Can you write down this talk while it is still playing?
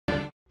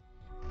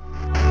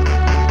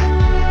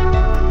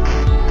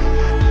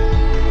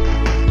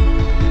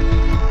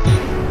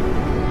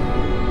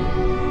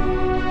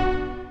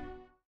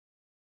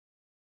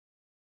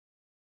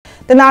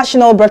The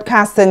National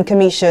Broadcasting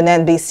Commission,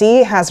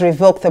 NBC, has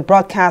revoked the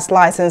broadcast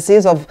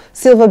licenses of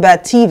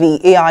Silverbird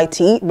TV,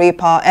 AIT,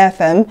 Raypower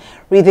FM,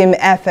 Rhythm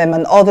FM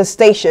and other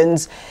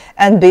stations.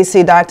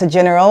 NBC Director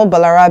General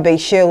Balarabe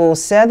Shehu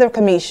said the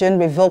Commission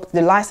revoked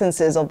the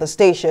licenses of the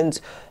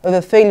stations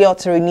over failure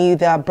to renew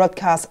their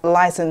broadcast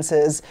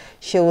licenses.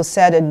 Shehu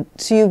said a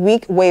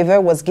 2-week waiver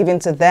was given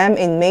to them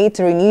in May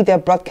to renew their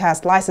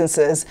broadcast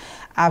licenses,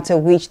 after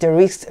which they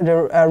risked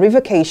the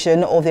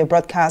revocation of their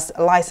broadcast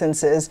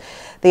licenses.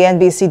 The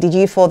NBC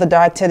DG further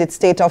directed its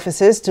state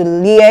offices to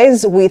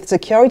liaise with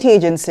security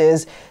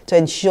agencies to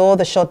ensure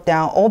the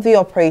shutdown of the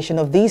operation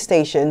of these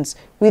stations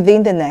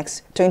within the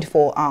next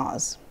 24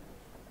 hours.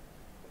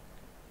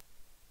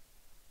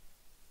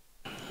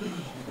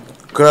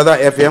 Krada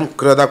FM,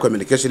 Krada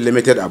Communication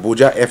Limited,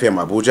 Abuja,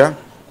 FM Abuja.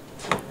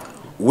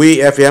 We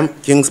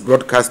FM, Kings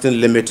Broadcasting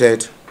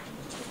Limited,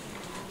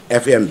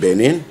 FM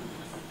Benin.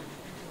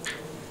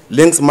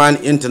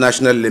 Linksman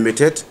International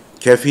Limited,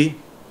 KEFI.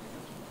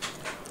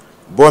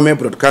 Bome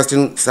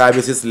Broadcasting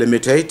Services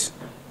Limited,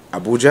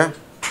 Abuja.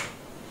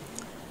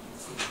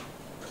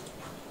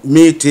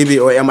 Me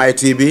TV or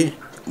MITB,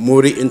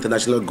 Muri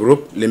International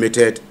Group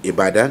Limited,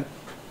 Ibadan.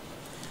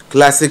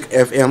 Classic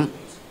FM,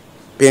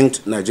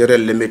 Pinked Nigeria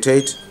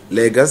Limited,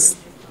 Lagos.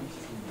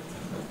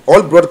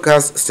 All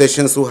broadcast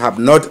stations who have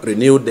not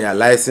renewed their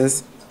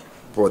license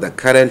for the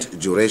current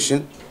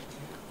duration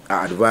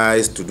are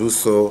advised to do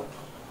so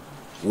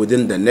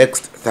within the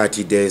next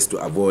 30 days to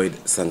avoid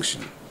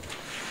sanction.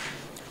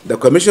 The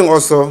Commission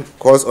also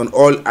calls on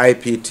all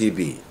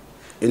IPTV,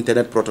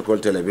 Internet Protocol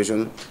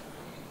Television,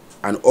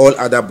 and all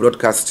other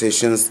broadcast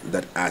stations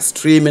that are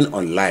streaming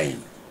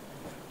online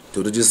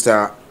to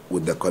register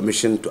with the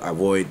Commission to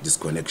avoid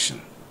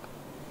disconnection.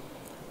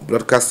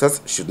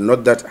 Broadcasters should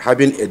note that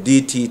having a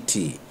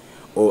DTT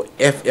or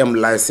FM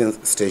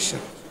licensed station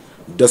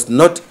does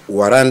not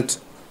warrant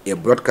a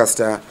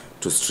broadcaster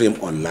to stream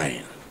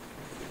online.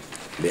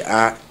 They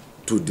are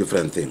two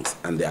different things,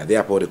 and they are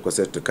therefore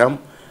requested to come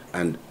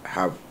and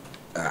have,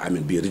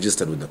 be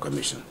registered with the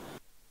Commission.